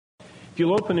If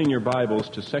you'll open in your Bibles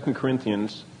to 2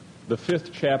 Corinthians, the 5th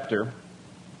chapter,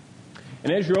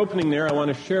 and as you're opening there, I want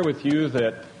to share with you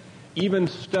that even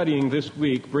studying this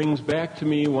week brings back to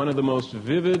me one of the most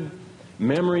vivid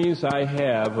memories I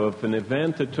have of an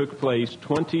event that took place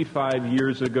 25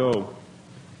 years ago.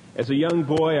 As a young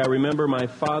boy, I remember my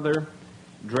father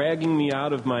dragging me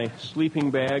out of my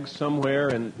sleeping bag somewhere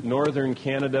in northern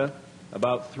Canada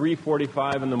about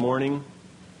 3:45 in the morning.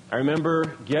 I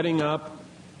remember getting up,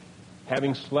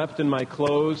 having slept in my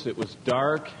clothes. It was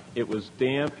dark, it was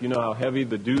damp. You know how heavy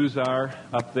the dews are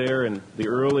up there in the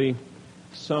early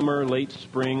summer, late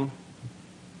spring.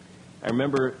 I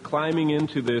remember climbing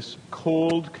into this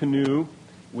cold canoe.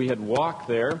 We had walked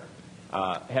there,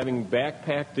 having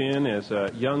backpacked in as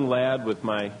a young lad with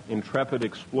my intrepid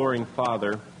exploring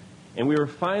father, and we were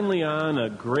finally on a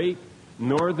great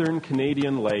northern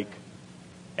Canadian lake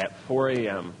at 4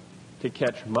 a.m. to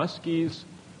catch muskies,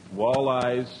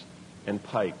 walleyes, and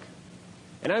pike.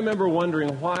 And I remember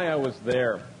wondering why I was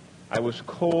there. I was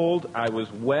cold, I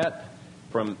was wet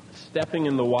from stepping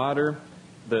in the water,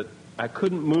 that I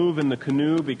couldn't move in the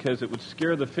canoe because it would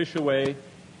scare the fish away.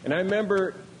 And I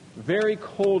remember very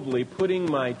coldly putting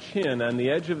my chin on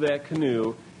the edge of that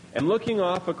canoe and looking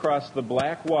off across the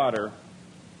black water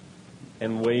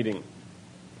and waiting.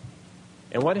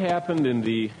 And what happened in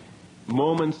the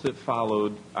moments that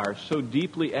followed are so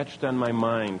deeply etched on my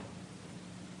mind.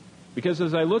 Because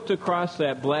as I looked across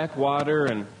that black water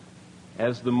and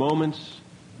as the moments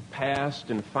passed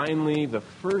and finally the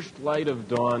first light of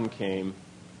dawn came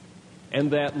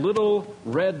and that little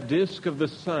red disk of the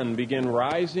sun began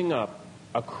rising up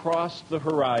across the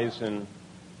horizon,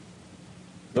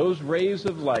 those rays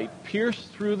of light pierced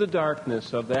through the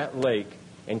darkness of that lake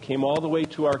and came all the way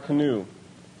to our canoe.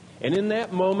 And in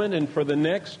that moment and for the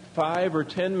next 5 or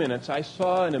 10 minutes, I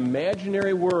saw an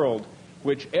imaginary world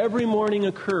which every morning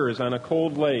occurs on a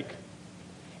cold lake.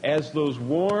 As those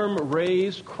warm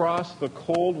rays cross the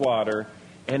cold water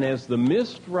and as the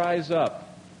mist rise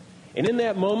up. And in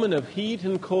that moment of heat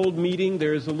and cold meeting,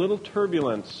 there is a little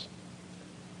turbulence.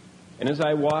 And as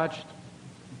I watched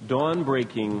dawn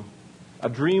breaking, a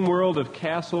dream world of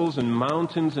castles and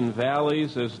mountains and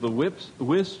valleys as the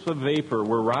wisps of vapor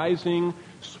were rising,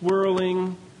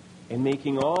 swirling, and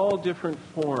making all different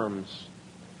forms.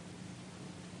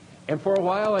 And for a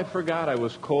while I forgot I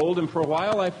was cold, and for a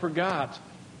while I forgot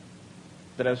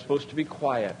that I was supposed to be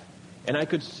quiet. And I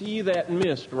could see that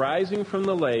mist rising from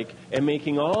the lake and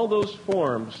making all those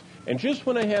forms. And just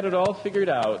when I had it all figured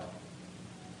out,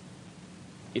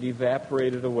 it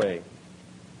evaporated away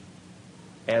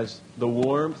as the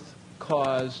warmth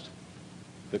caused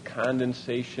the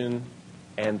condensation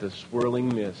and the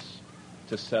swirling mist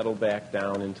to settle back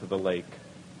down into the lake.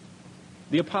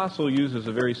 The apostle uses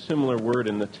a very similar word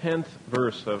in the 10th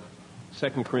verse of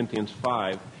 2 Corinthians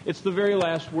 5. It's the very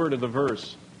last word of the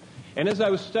verse. And as I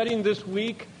was studying this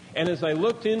week, and as I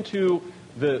looked into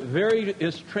the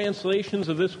various translations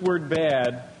of this word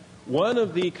bad, one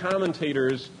of the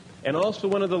commentators and also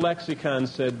one of the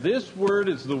lexicons said this word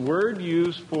is the word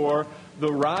used for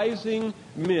the rising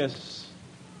mists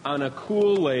on a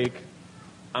cool lake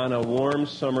on a warm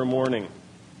summer morning.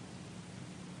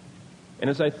 And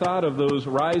as I thought of those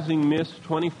rising mists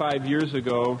 25 years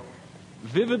ago,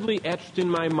 vividly etched in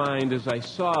my mind as I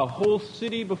saw a whole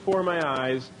city before my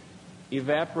eyes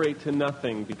evaporate to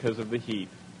nothing because of the heat,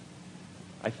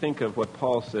 I think of what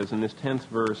Paul says in this 10th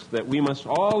verse, that we must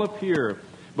all appear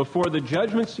before the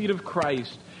judgment seat of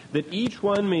Christ, that each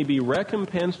one may be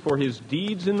recompensed for his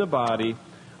deeds in the body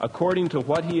according to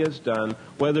what he has done,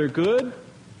 whether good,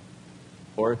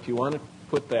 or if you want to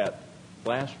put that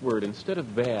last word, instead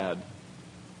of bad,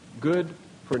 good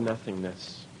for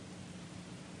nothingness.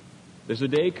 There's a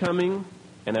day coming,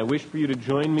 and I wish for you to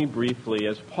join me briefly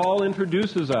as Paul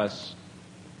introduces us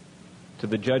to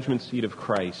the judgment seat of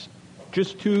Christ.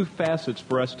 Just 2 facets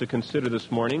for us to consider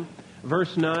this morning.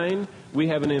 Verse 9, we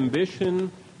have an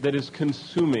ambition that is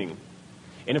consuming.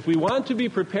 And if we want to be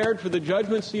prepared for the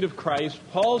judgment seat of Christ,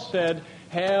 Paul said,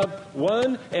 have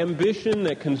one ambition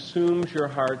that consumes your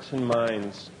hearts and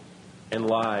minds and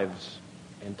lives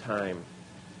and time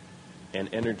and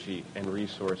energy and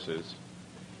resources.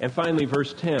 And finally,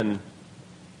 verse 10,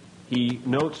 he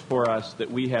notes for us that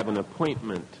we have an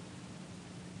appointment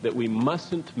that we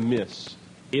mustn't miss.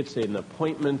 It's an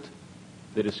appointment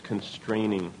that is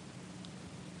constraining.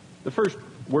 The first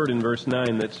word in verse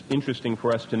 9 that's interesting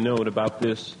for us to note about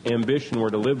this ambition we're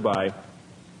to live by,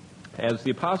 as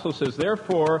the apostle says,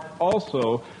 therefore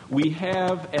also we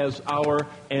have as our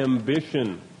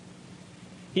ambition.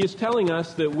 He is telling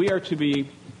us that we are to be,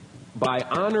 by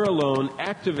honor alone,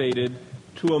 activated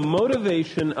to a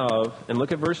motivation of, and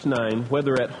look at verse 9,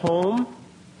 whether at home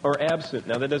or absent.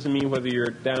 Now, that doesn't mean whether you're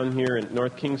down here in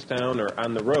North Kingstown or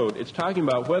on the road. It's talking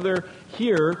about whether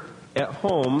here at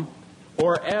home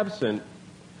or absent,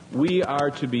 we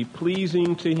are to be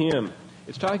pleasing to Him.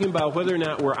 It's talking about whether or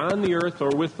not we're on the earth or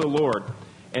with the Lord.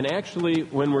 And actually,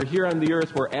 when we're here on the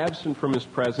earth, we're absent from His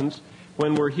presence.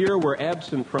 When we're here, we're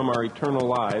absent from our eternal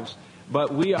lives.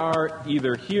 But we are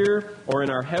either here or in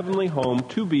our heavenly home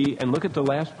to be, and look at the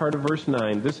last part of verse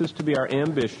 9, this is to be our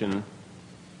ambition,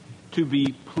 to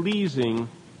be pleasing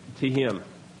to Him.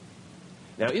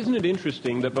 Now, isn't it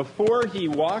interesting that before He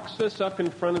walks us up in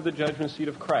front of the judgment seat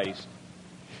of Christ,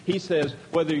 He says,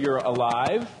 whether you're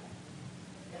alive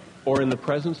or in the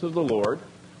presence of the Lord,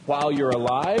 while you're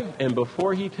alive and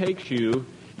before He takes you,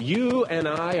 you and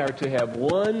I are to have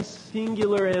one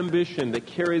singular ambition that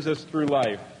carries us through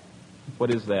life. What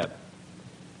is that?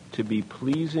 To be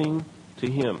pleasing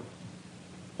to Him.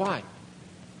 Why?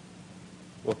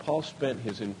 Well, Paul spent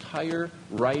his entire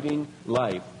writing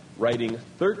life writing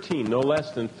 13, no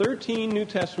less than 13 New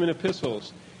Testament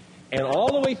epistles. And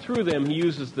all the way through them, he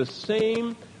uses the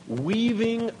same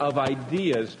weaving of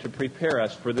ideas to prepare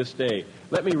us for this day.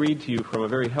 Let me read to you from a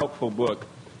very helpful book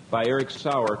by Eric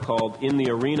Sauer called In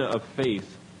the Arena of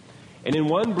Faith. And in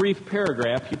one brief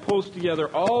paragraph, he pulls together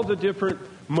all the different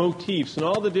motifs and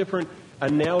all the different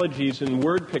analogies and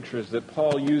word pictures that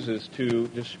Paul uses to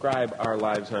describe our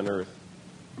lives on earth.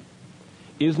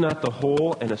 Is not the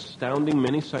whole an astounding,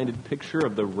 many-sided picture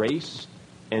of the race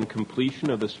and completion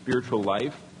of the spiritual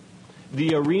life?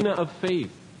 The arena of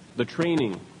faith, the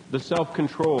training, the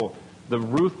self-control, the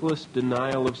ruthless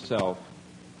denial of self,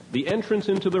 the entrance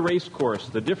into the race course,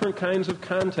 the different kinds of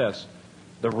contests,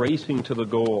 the racing to the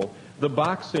goal, the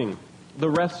boxing, the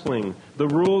wrestling, the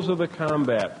rules of the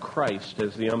combat, Christ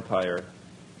as the umpire,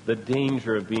 the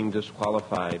danger of being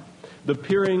disqualified, the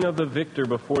peering of the victor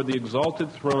before the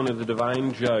exalted throne of the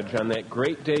divine judge on that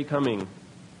great day coming.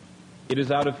 It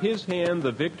is out of His hand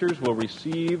the victors will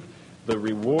receive the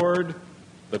reward,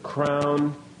 the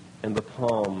crown, and the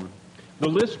palm. The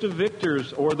list of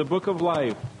victors, or the book of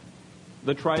life,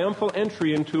 the triumphal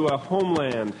entry into a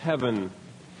homeland, heaven,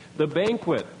 the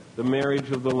banquet, the marriage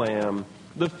of the Lamb,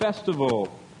 the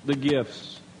festival, the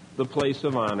gifts, the place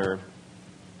of honor.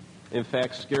 In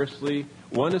fact, scarcely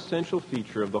one essential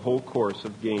feature of the whole course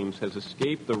of games has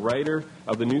escaped the writer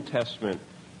of the New Testament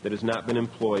that has not been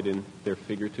employed in their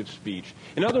figurative speech.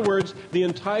 In other words, the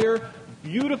entire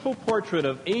beautiful portrait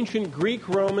of ancient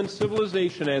Greek-Roman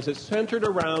civilization as it centered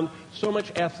around so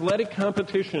much athletic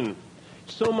competition,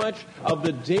 so much of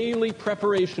the daily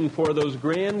preparation for those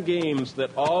grand games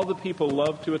that all the people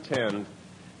love to attend,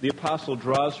 the apostle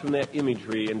draws from that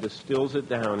imagery and distills it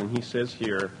down, and he says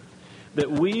here that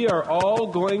we are all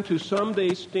going to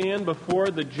someday stand before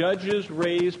the judge's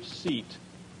raised seat.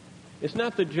 It's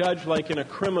not the judge like in a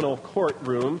criminal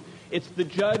courtroom. It's the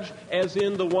judge as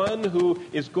in the one who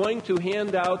is going to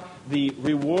hand out the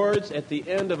rewards at the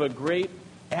end of a great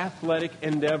athletic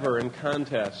endeavor and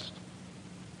contest.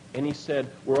 And he said,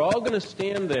 we're all going to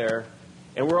stand there,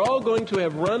 and we're all going to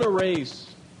have run a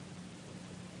race.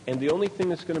 And the only thing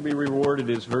that's going to be rewarded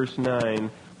is verse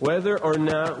 9, whether or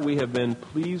not we have been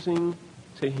pleasing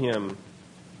to Him.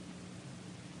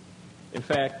 In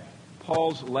fact,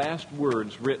 Paul's last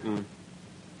words written,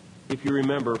 if you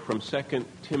remember, from 2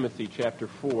 Timothy chapter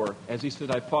 4, as he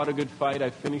said, I fought a good fight, I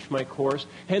finished my course.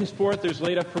 Henceforth there's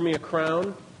laid up for me a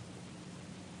crown.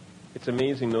 It's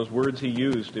amazing those words he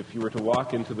used. If you were to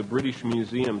walk into the British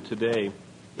Museum today,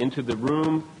 into the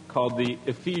room called the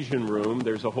Ephesian Room,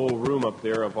 there's a whole room up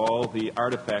there of all the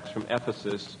artifacts from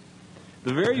Ephesus.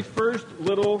 The very first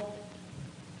little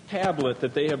tablet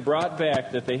that they have brought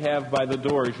back, that they have by the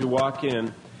door as you walk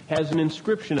in, has an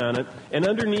inscription on it, and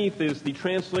underneath is the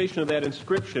translation of that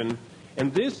inscription,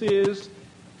 and this is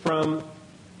from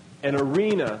an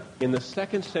arena in the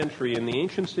 2nd century in the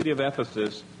ancient city of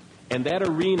Ephesus, and that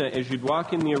arena, as you'd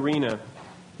walk in the arena,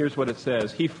 here's what it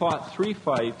says, he fought 3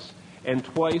 fights, and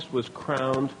twice was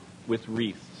crowned with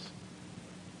wreaths.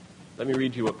 Let me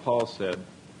read you what Paul said.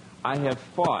 I have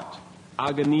fought,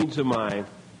 agonizomai,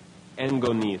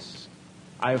 engonis.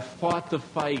 I have fought the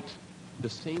fight, the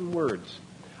same words.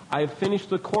 I have finished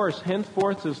the course.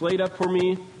 Henceforth is laid up for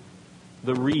me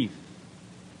the wreath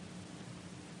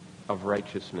of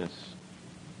righteousness.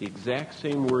 The exact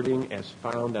same wording as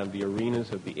found on the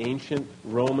arenas of the ancient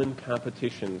Roman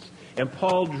competitions. And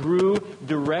Paul drew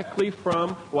directly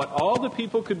from what all the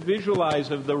people could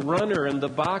visualize of the runner and the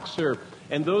boxer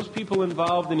and those people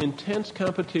involved in intense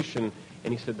competition.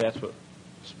 And he said, that's what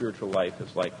spiritual life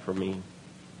is like for me.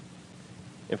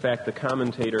 In fact, the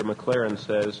commentator McLaren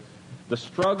says, the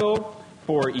struggle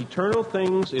for eternal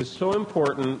things is so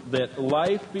important that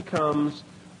life becomes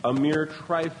a mere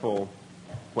trifle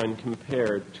when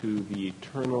compared to the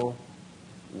eternal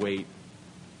weight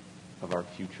of our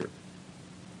future.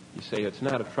 You say, it's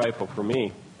not a trifle for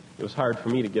me. It was hard for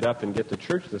me to get up and get to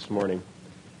church this morning.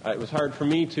 It was hard for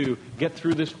me to get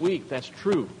through this week. That's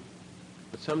true.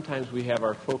 But sometimes we have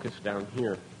our focus down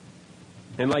here.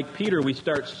 And like Peter, we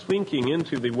start swinking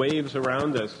into the waves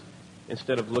around us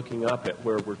instead of looking up at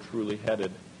where we're truly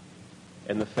headed.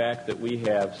 And the fact that we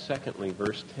have, secondly,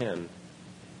 verse 10,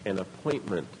 an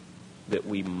appointment that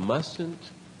we mustn't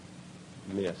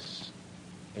miss.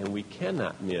 And we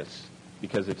cannot miss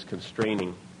because it's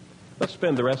constraining. Let's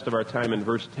spend the rest of our time in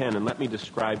verse 10, and let me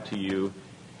describe to you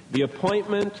the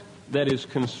appointment that is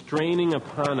constraining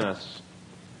upon us.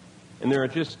 And there are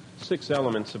just 6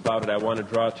 elements about it I want to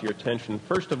draw to your attention.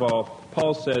 First of all,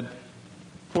 Paul said,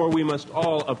 for we must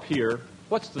all appear.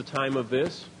 What's the time of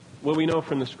this? Well, we know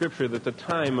from the Scripture that the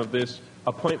time of this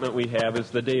appointment we have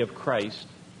is the day of Christ.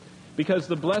 Because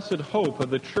the blessed hope of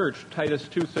the church, Titus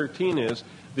 2:13, is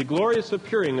the glorious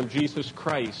appearing of Jesus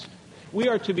Christ. We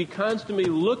are to be constantly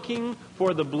looking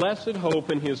for the blessed hope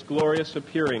in His glorious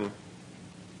appearing.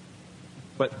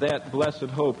 But that blessed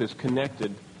hope is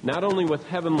connected not only with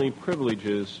heavenly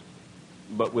privileges,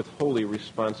 but with holy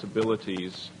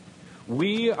responsibilities.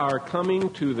 We are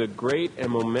coming to the great and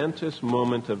momentous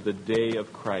moment of the day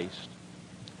of Christ.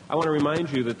 I want to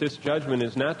remind you that this judgment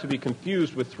is not to be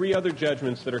confused with 3 other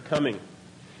judgments that are coming.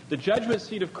 The judgment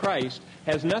seat of Christ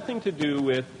has nothing to do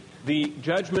with the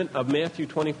judgment of Matthew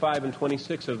 25 and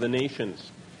 26 of the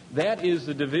nations. That is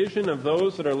the division of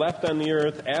those that are left on the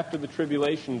earth after the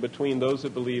tribulation between those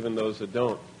that believe and those that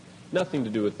don't. Nothing to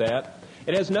do with that.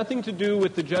 It has nothing to do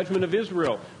with the judgment of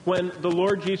Israel, when the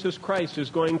Lord Jesus Christ is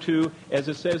going to, as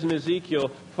it says in Ezekiel,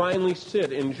 finally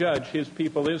sit and judge His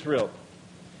people Israel.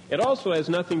 It also has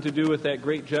nothing to do with that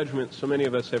great judgment so many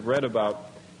of us have read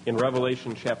about in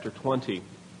Revelation chapter 20,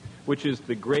 which is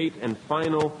the great and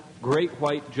final great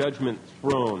white judgment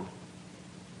throne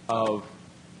of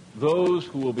those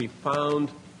who will be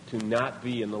found to not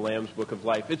be in the Lamb's Book of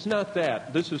Life. It's not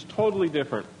that. This is totally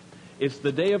different. It's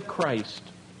the day of Christ.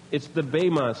 It's the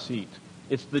Bema seat.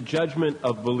 It's the judgment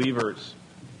of believers.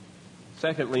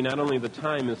 Secondly, not only the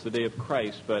time is the day of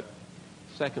Christ, but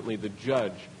secondly, the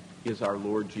judge is our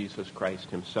Lord Jesus Christ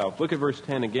Himself. Look at verse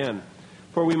 10 again.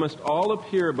 For we must all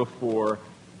appear before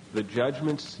the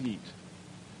judgment seat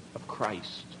of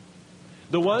Christ.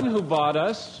 The one who bought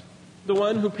us, the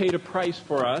one who paid a price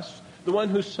for us, the one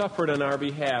who suffered on our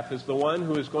behalf is the one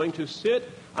who is going to sit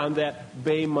on that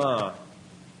Bema,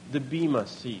 the Bema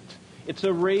seat. It's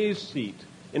a raised seat.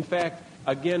 In fact,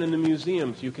 again in the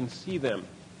museums, you can see them.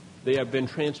 They have been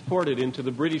transported into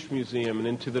the British Museum and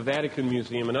into the Vatican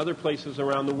Museum and other places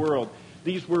around the world.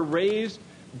 These were raised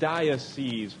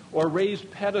dioceses or raised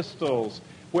pedestals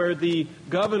where the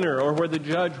governor or where the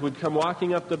judge would come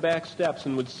walking up the back steps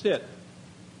and would sit.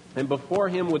 And before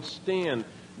him would stand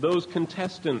those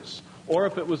contestants, or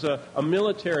if it was a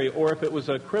military, or if it was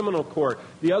a criminal court,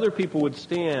 the other people would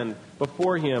stand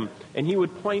before him, and he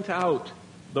would point out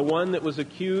the one that was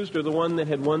accused or the one that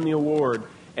had won the award,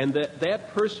 and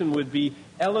that person would be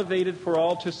elevated for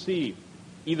all to see,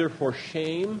 either for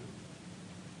shame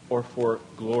or for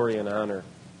glory and honor.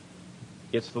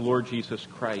 It's the Lord Jesus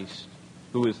Christ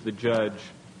who is the judge.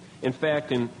 In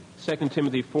fact, in 2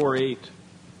 Timothy 4:8,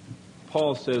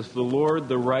 Paul says, the Lord,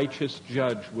 the righteous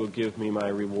judge, will give me my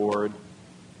reward.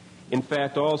 In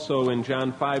fact, also in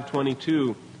John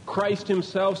 5:22, Christ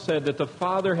Himself said that the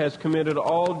Father has committed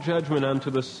all judgment unto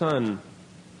the Son.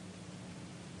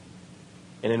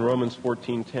 And in Romans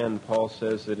 14:10, Paul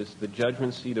says that it's the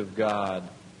judgment seat of God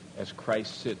as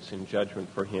Christ sits in judgment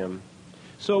for Him.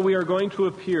 So we are going to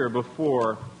appear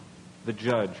before the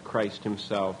judge, Christ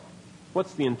Himself.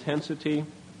 What's the intensity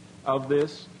of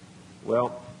this?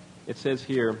 Well, it says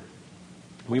here,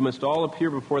 we must all appear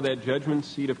before that judgment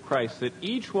seat of Christ, that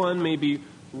each one may be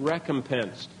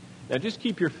recompensed. Now just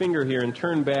keep your finger here and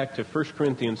turn back to 1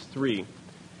 Corinthians 3,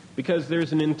 because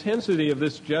there's an intensity of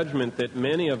this judgment that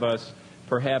many of us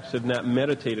perhaps have not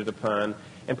meditated upon,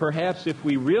 and perhaps if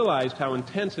we realized how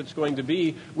intense it's going to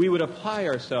be, we would apply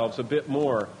ourselves a bit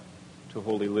more to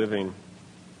holy living.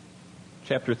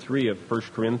 Chapter 3 of 1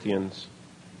 Corinthians,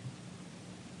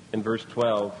 in verse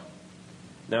 12.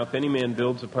 Now, if any man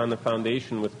builds upon the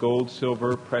foundation with gold,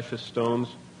 silver, precious stones,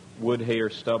 wood, hay, or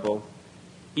stubble,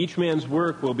 each man's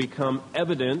work will become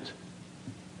evident,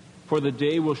 for the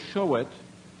day will show it,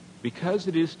 because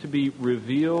it is to be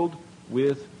revealed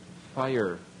with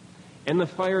fire. And the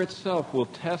fire itself will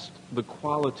test the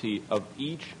quality of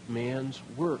each man's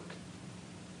work.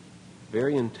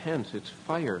 very intense. It's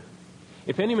fire.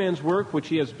 If any man's work which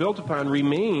he has built upon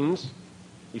remains,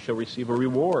 he shall receive a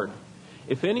reward.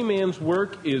 If any man's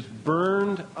work is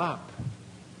burned up,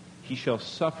 he shall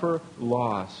suffer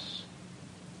loss.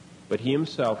 But he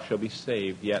himself shall be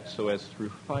saved, yet so as through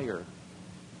fire.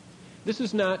 This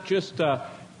is not just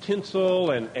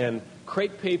tinsel and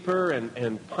crepe paper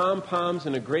and pom-poms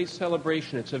and a great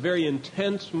celebration. It's a very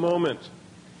intense moment.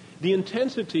 The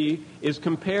intensity is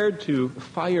compared to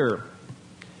fire.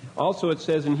 Also it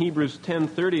says in Hebrews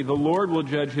 10:30, the Lord will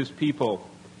judge his people.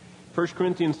 1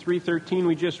 Corinthians 3:13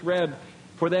 we just read,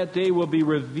 for that day will be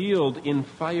revealed in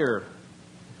fire.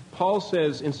 Paul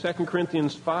says in 2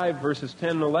 Corinthians 5 verses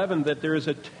 10 and 11 that there is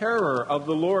a terror of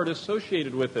the Lord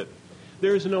associated with it.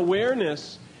 There is an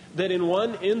awareness that in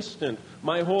one instant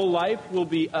my whole life will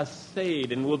be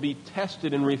assayed and will be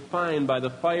tested and refined by the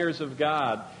fires of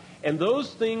God. And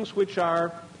those things which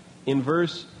are in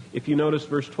if you notice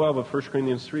verse 12 of 1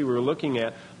 Corinthians 3 we were looking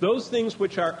at, those things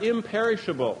which are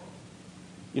imperishable.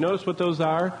 You notice what those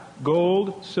are?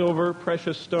 Gold, silver,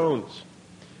 precious stones.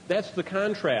 That's the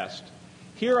contrast.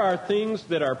 Here are things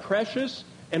that are precious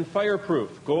and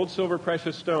fireproof. Gold, silver,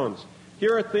 precious stones.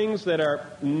 Here are things that are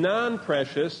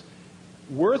non-precious,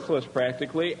 worthless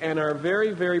practically, and are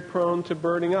very, very prone to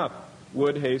burning up.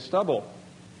 Wood, hay, stubble.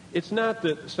 It's not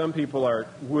that some people are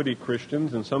woody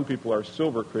Christians and some people are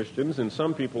silver Christians and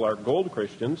some people are gold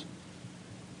Christians,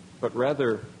 but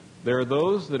rather there are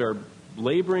those that are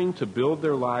laboring to build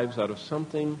their lives out of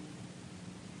something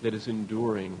that is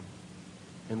enduring.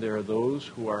 And there are those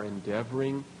who are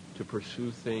endeavoring to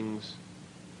pursue things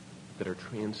that are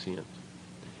transient.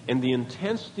 And the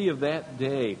intensity of that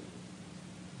day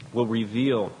will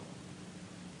reveal.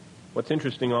 What's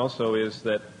interesting also is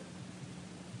that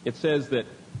it says that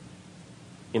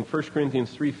in 1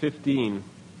 Corinthians 3:15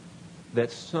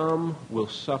 that some will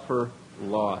suffer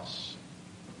loss.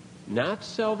 Not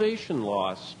salvation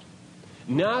lost,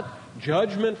 not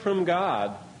judgment from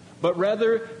God, but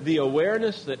rather the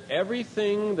awareness that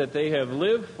everything that they have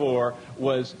lived for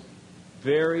was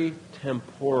very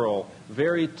temporal,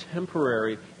 very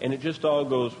temporary, and it just all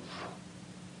goes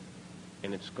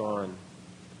and it's gone.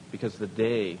 Because the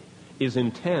day is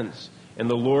intense and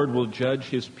the Lord will judge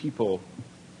his people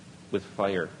with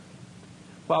fire.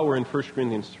 While we're in 1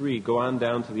 Corinthians 3, go on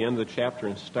down to the end of the chapter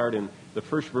and start in the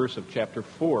first verse of chapter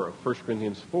 4 of 1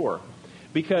 Corinthians 4.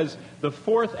 Because the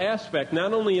fourth aspect,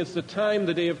 not only is the time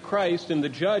the day of Christ and the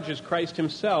judge is Christ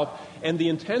himself, and the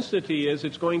intensity is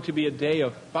it's going to be a day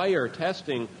of fire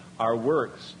testing our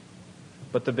works.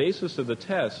 But the basis of the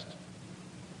test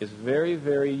is very,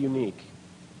 very unique.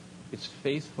 It's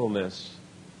faithfulness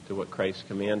to what Christ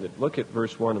commanded. Look at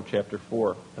verse 1 of chapter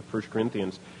 4 of 1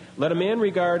 Corinthians. Let a man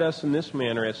regard us in this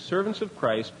manner as servants of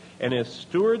Christ and as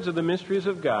stewards of the mysteries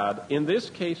of God. In this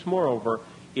case, moreover,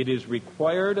 it is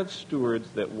required of stewards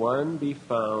that one be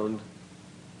found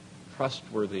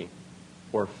trustworthy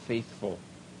or faithful.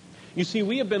 You see,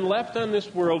 we have been left on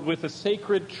this world with a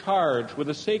sacred charge, with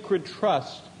a sacred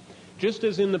trust. Just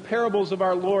as in the parables of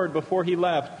our Lord before he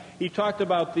left, he talked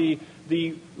about the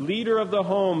leader of the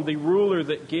home, the ruler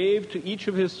that gave to each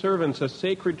of his servants a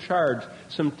sacred charge,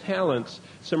 some talents,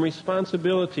 some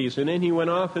responsibilities, and then he went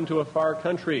off into a far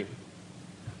country.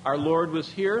 Our Lord was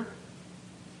here.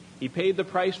 He paid the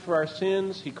price for our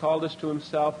sins. He called us to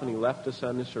himself, and he left us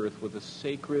on this earth with a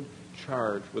sacred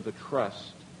charge, with a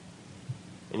trust.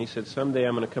 And he said, someday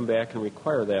I'm going to come back and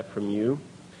require that from you.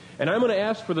 And I'm going to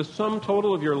ask for the sum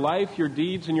total of your life, your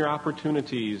deeds, and your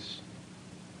opportunities.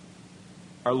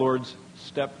 Our Lord's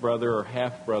stepbrother or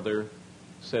half-brother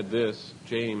said this,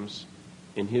 James,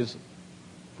 in his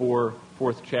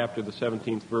fourth chapter, the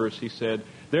 17th verse, he said,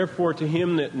 therefore to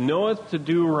him that knoweth to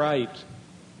do right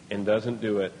and doesn't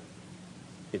do it,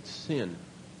 it's sin.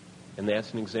 And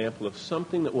that's an example of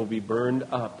something that will be burned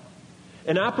up.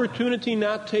 An opportunity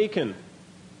not taken.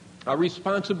 A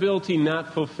responsibility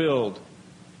not fulfilled.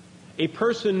 A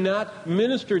person not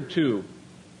ministered to.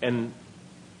 And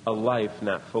a life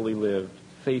not fully lived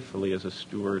faithfully as a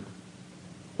steward.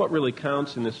 What really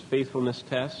counts in this faithfulness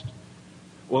test?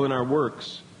 Well, in our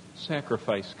works,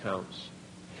 sacrifice counts.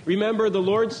 Remember, the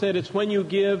Lord said it's when you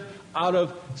give out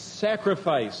of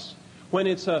sacrifice. When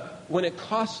it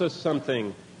costs us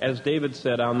something, as David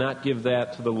said, I'll not give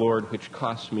that to the Lord which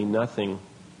costs me nothing.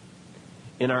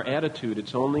 In our attitude,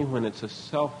 it's only when it's a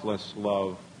selfless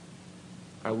love.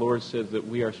 Our Lord says that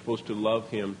we are supposed to love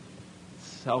him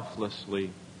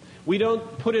selflessly. We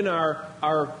don't put in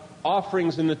our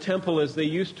offerings in the temple as they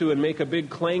used to and make a big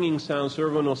clanging sound so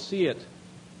everyone will see it.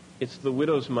 It's the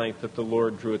widow's mite that the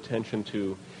Lord drew attention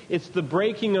to. It's the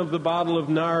breaking of the bottle of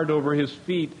nard over his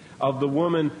feet of the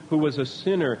woman who was a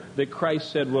sinner that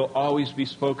Christ said will always be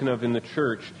spoken of in the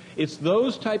church. It's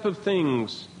those type of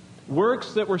things,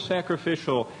 works that were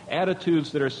sacrificial,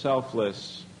 attitudes that are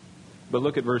selfless. But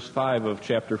look at verse 5 of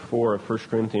chapter 4 of 1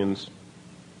 Corinthians.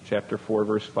 Chapter 4,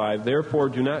 verse 5. Therefore,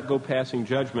 do not go passing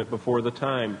judgment before the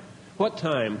time. What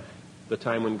time? The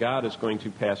time when God is going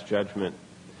to pass judgment.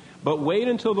 But wait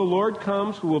until the Lord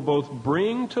comes, who will both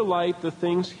bring to light the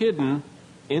things hidden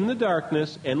in the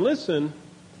darkness, and listen,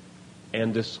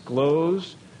 and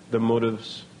disclose the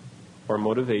motives or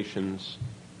motivations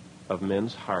of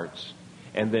men's hearts.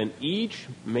 And then each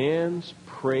man's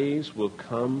praise will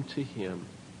come to him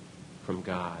from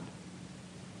God.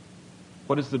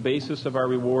 What is the basis of our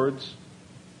rewards?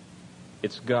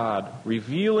 It's God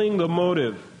revealing the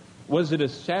motive. Was it a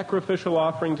sacrificial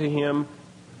offering to him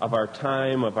of our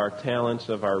time, of our talents,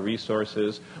 of our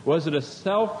resources? Was it a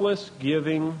selfless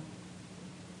giving?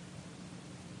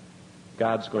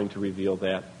 God's going to reveal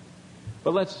that.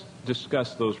 But let's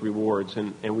discuss those rewards,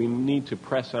 and we need to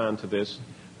press on to this.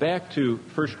 Back to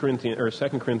 2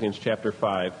 Corinthians chapter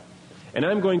 5. And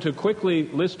I'm going to quickly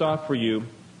list off for you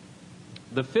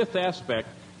the fifth aspect.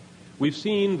 We've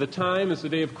seen the time as the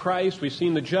day of Christ. We've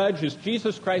seen the judge as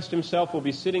Jesus Christ himself will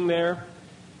be sitting there.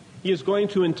 He is going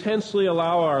to intensely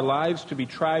allow our lives to be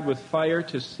tried with fire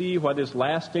to see what is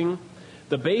lasting.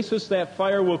 The basis that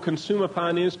fire will consume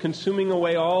upon is consuming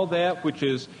away all that which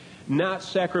is not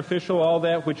sacrificial, all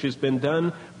that which has been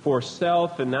done for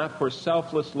self and not for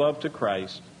selfless love to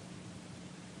Christ.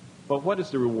 But what is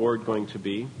the reward going to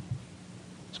be?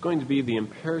 It's going to be the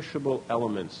imperishable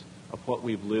elements of what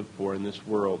we've lived for in this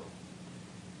world.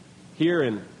 Here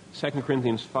in 2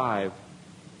 Corinthians 5,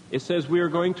 it says we are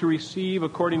going to receive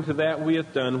according to that we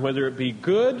have done, whether it be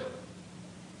good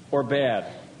or bad.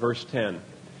 Verse 10.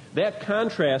 That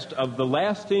contrast of the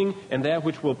lasting and that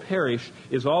which will perish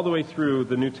is all the way through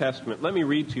the New Testament. Let me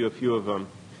read to you a few of them.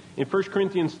 In 1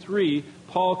 Corinthians 3,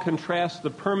 Paul contrasts the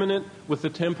permanent with the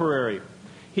temporary.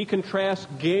 He contrasts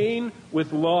gain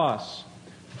with loss,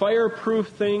 fireproof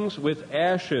things with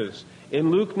ashes. In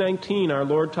Luke 19, our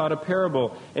Lord taught a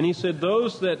parable, and he said,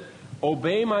 those that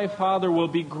obey my Father will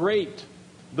be great.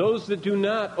 Those that do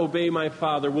not obey my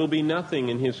Father will be nothing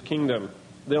in his kingdom.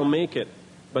 They'll make it,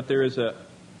 but there is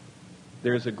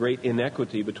a great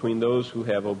inequity between those who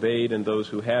have obeyed and those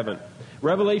who haven't.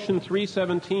 Revelation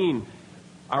 3:17,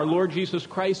 our Lord Jesus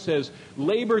Christ says,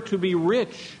 labor to be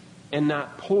rich and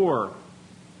not poor.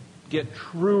 Get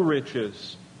true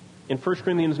riches. In 1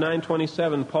 Corinthians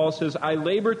 9:27, Paul says, I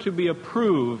labor to be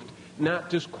approved, not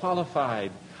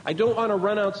disqualified. I don't want to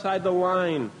run outside the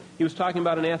line. He was talking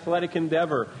about an athletic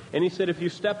endeavor. And he said, if you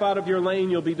step out of your lane,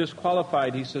 you'll be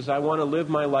disqualified. He says, I want to live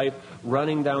my life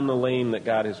running down the lane that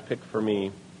God has picked for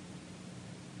me.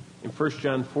 In 1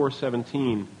 John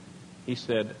 4:17, he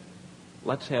said,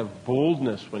 let's have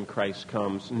boldness when Christ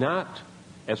comes. Not,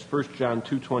 as 1 John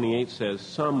 2:28 says,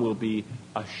 some will be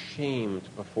ashamed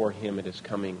before him at his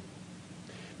coming.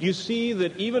 You see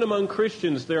that even among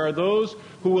Christians, there are those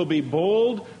who will be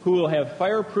bold, who will have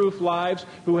fireproof lives,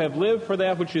 who have lived for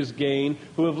that which is gain,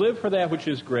 who have lived for that which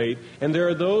is great, and there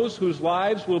are those whose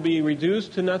lives will be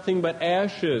reduced to nothing but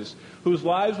ashes, whose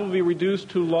lives will be reduced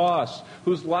to loss,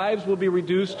 whose lives will be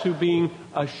reduced to being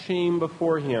ashamed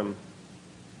before him.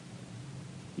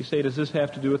 You say, does this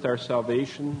have to do with our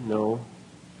salvation? No.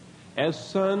 As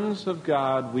sons of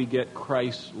God, we get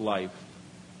Christ's life.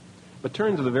 But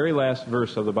turn to the very last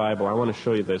verse of the Bible. I want to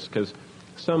show you this because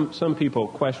some people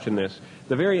question this.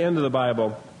 The very end of the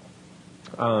Bible,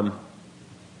 well,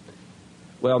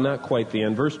 not quite the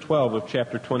end. Verse 12 of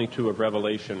chapter 22 of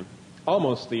Revelation.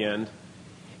 Almost the end.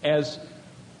 As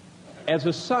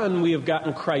a son, we have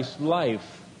gotten Christ's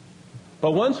life.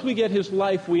 But once we get his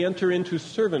life, we enter into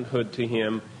servanthood to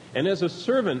him. And as a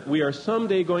servant, we are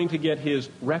someday going to get his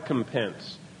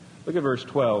recompense. Look at verse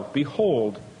 12.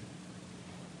 Behold,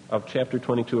 of chapter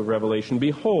 22 of Revelation,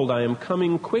 behold, I am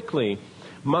coming quickly.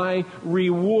 My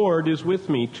reward is with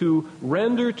me to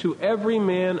render to every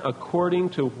man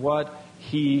according to what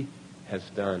he has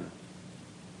done.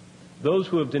 Those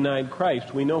who have denied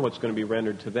Christ, we know what's going to be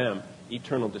rendered to them,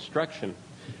 eternal destruction.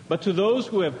 But to those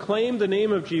who have claimed the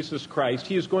name of Jesus Christ,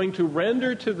 he is going to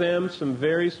render to them some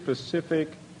very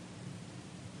specific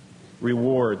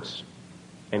rewards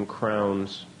and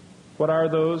crowns. What are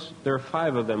those? There are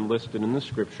 5 of them listed in the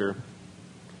Scripture.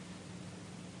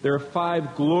 There are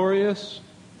 5 glorious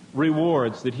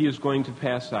rewards that he is going to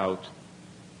pass out.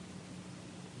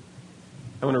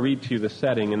 I want to read to you the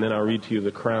setting, and then I'll read to you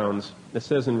the crowns. It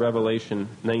says in Revelation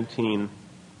 19,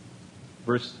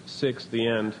 verse 6, the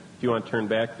end, if you want to turn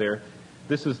back there.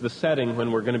 this is the setting when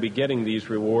we're going to be getting these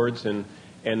rewards and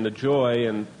the joy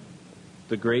and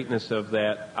the greatness of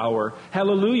that hour.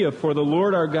 Hallelujah, for the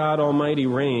Lord our God Almighty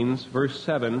reigns. Verse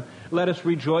 7, let us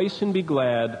rejoice and be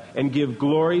glad and give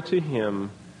glory to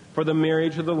him. For the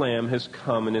marriage of the Lamb has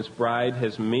come, and his bride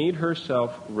has made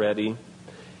herself ready.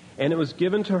 And it was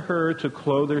given to her to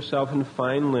clothe herself in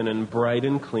fine linen, bright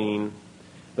and clean.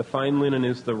 The fine linen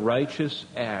is the righteous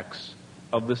acts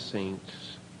of the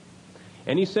saints.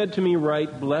 And he said to me,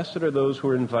 write, blessed are those who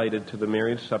are invited to the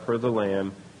marriage supper of the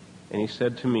Lamb. And he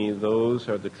said to me, those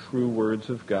are the true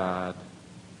words of God.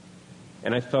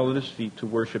 And I fell at his feet to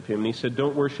worship him. And he said,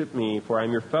 don't worship me, for I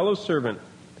am your fellow servant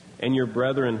and your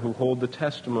brethren who hold the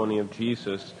testimony of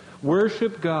Jesus.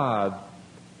 Worship God,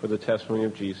 for the testimony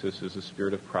of Jesus is the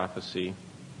spirit of prophecy.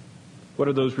 What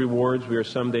are those rewards we are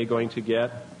someday going to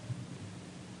get?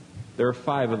 There are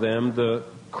 5 of them. The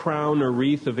crown or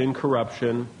wreath of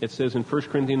incorruption. It says in 1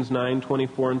 Corinthians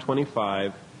 9:24 and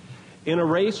 25, in a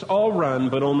race all run,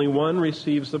 but only one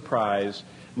receives the prize.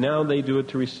 Now they do it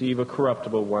to receive a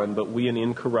corruptible one, but we an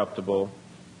incorruptible.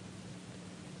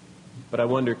 But I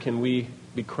wonder, can we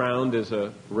be crowned as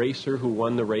a racer who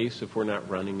won the race if we're not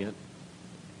running it?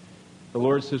 The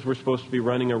Lord says we're supposed to be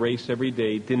running a race every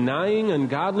day, denying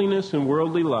ungodliness and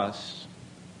worldly lusts.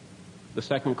 The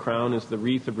second crown is the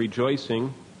wreath of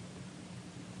rejoicing.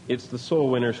 It's the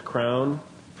soul winner's crown.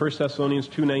 1 Thessalonians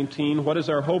 2:19, what is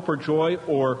our hope or joy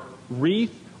or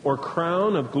wreath or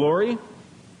crown of glory?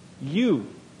 You,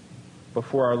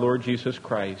 before our Lord Jesus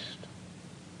Christ.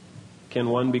 Can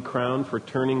one be crowned for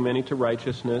turning many to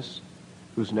righteousness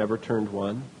who's never turned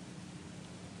one?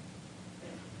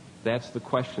 That's the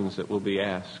questions that will be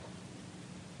asked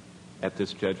at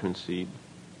this judgment seat.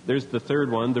 There's the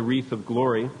third one, the wreath of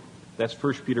glory. That's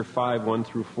 1 Peter 5:1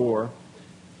 through 4.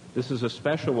 This is a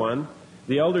special one.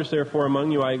 The elders, therefore,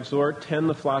 among you I exhort, tend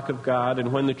the flock of God,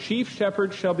 and when the chief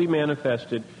shepherd shall be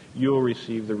manifested, you will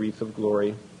receive the wreath of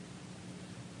glory.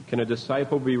 Can a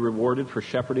disciple be rewarded for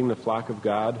shepherding the flock of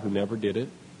God who never did it?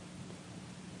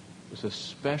 There's a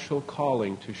special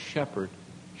calling to shepherd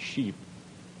sheep,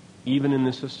 even in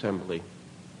this assembly.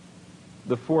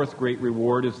 The fourth great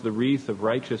reward is the wreath of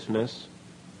righteousness.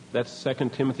 That's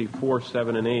 2 Timothy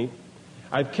 4:7 and 8.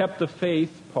 I've kept the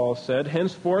faith, Paul said.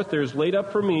 Henceforth there is laid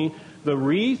up for me the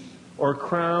wreath or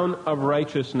crown of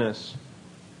righteousness.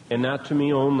 And not to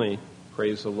me only,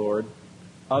 praise the Lord.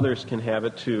 Others can have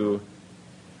it too.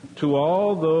 To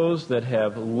all those that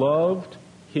have loved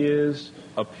his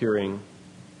appearing.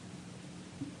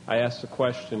 I ask the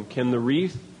question, can the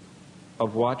wreath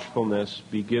of watchfulness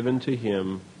be given to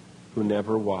him who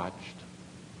never watched?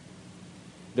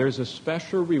 There's a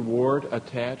special reward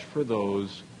attached for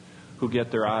those who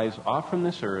get their eyes off from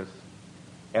this earth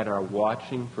and are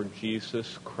watching for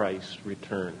Jesus Christ's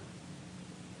return.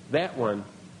 That one,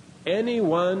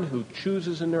 anyone who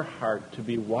chooses in their heart to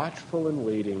be watchful and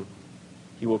waiting,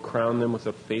 he will crown them with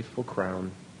a faithful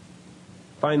crown.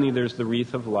 Finally, there's the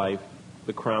wreath of life,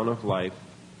 the crown of life.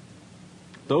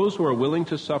 Those who are willing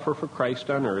to suffer for Christ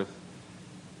on earth,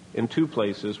 in 2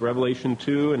 places, Revelation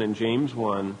 2 and in James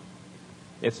 1,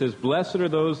 it says, blessed are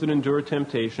those that endure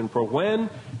temptation, for when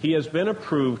he has been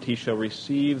approved, he shall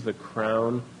receive the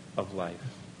crown of life.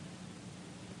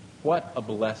 What a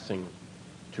blessing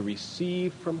to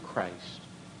receive from Christ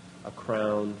a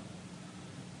crown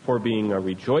for being a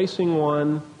rejoicing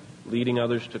one, leading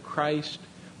others to Christ,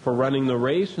 for running the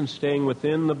race and staying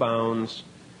within the bounds,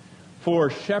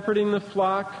 for shepherding the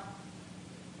flock,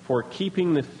 for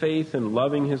keeping the faith and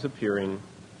loving his appearing,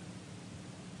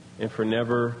 and for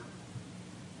never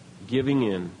giving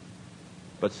in,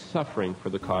 but suffering for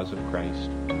the cause of Christ.